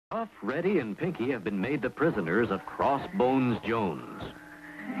Ruff, Reddy, and Pinky have been made the prisoners of Crossbones Jones.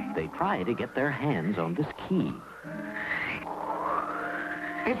 They try to get their hands on this key.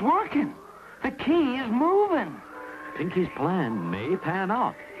 It's working. The key is moving. Pinky's plan may pan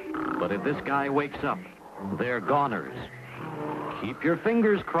out, but if this guy wakes up, they're goners. Keep your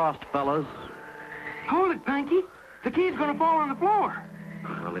fingers crossed, fellas. Hold it, Pinky. The key's gonna fall on the floor.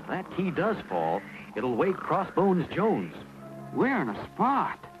 Well, if that key does fall, it'll wake Crossbones Jones. We're in a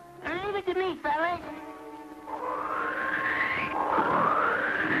spot. Leave it to me, fellas.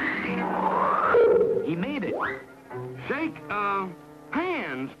 He made it. Shake,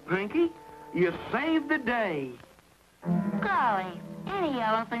 hands, Pinky. You saved the day. Golly, any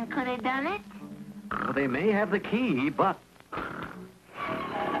elephant could have done it. Well, they may have the key, but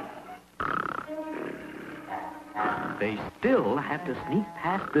they still have to sneak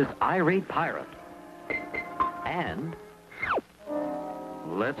past this irate pirate. And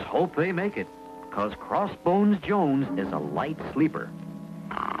let's hope they make it, because Crossbones Jones is a light sleeper.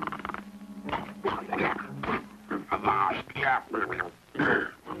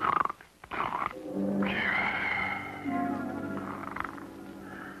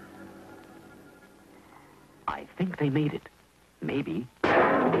 I think they made it. Maybe. Help!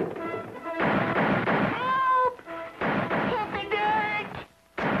 Hit the dirt!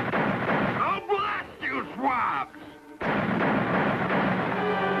 Oh, blast you, swabs!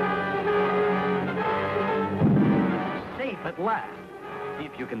 Safe at last.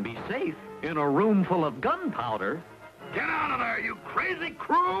 If you can be safe in a room full of gunpowder. Get out of there, you crazy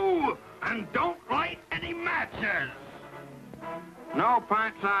crew! And don't light any matches! No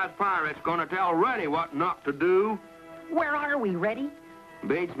pint-sized pirate's gonna tell Reddy what not to do. Where are we, Reddy?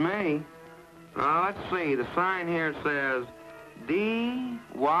 Beats me. Let's see. The sign here says D-Y-N.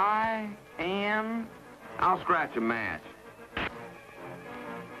 I'll scratch a match.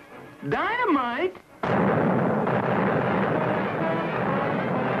 Dynamite?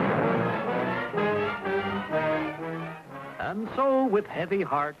 And so, with heavy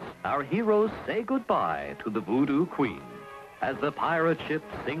hearts, our heroes say goodbye to the Voodoo Queen as the pirate ship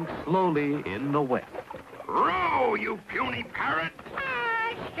sinks slowly in the west. Row, you puny parrot!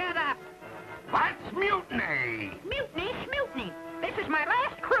 Ah, shut up. That's mutiny! Mutiny, schmutiny. This is my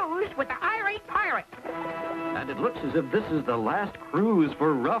last cruise with the irate pirate. And it looks as if this is the last cruise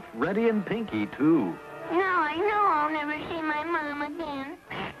for Ruff, Reddy, and Pinky, too. No, I know I'll never see my mom again.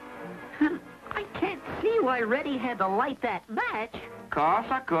 I can't see why Reddy had to light that match. 'Cause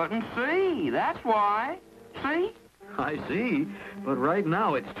I couldn't see, that's why. See? I see, but right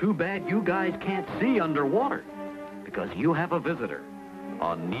now it's too bad you guys can't see underwater, because you have a visitor,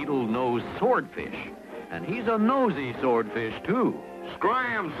 a needle-nosed swordfish, and he's a nosy swordfish, too.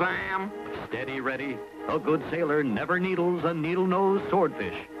 Scram, Sam. Steady, Reddy. A good sailor never needles a needle-nosed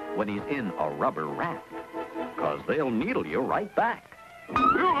swordfish when he's in a rubber raft, because they'll needle you right back.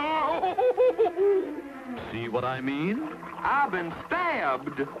 See what I mean? I've been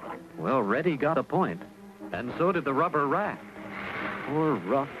stabbed. Well, Reddy got a point, and so did the rubber raft. Poor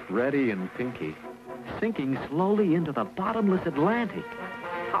Ruff, Reddy, and Pinky, sinking slowly into the bottomless Atlantic.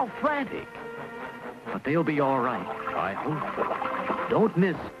 How frantic! But they'll be all right, I hope. Don't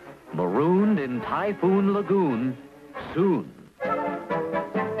miss Marooned in Typhoon Lagoon soon.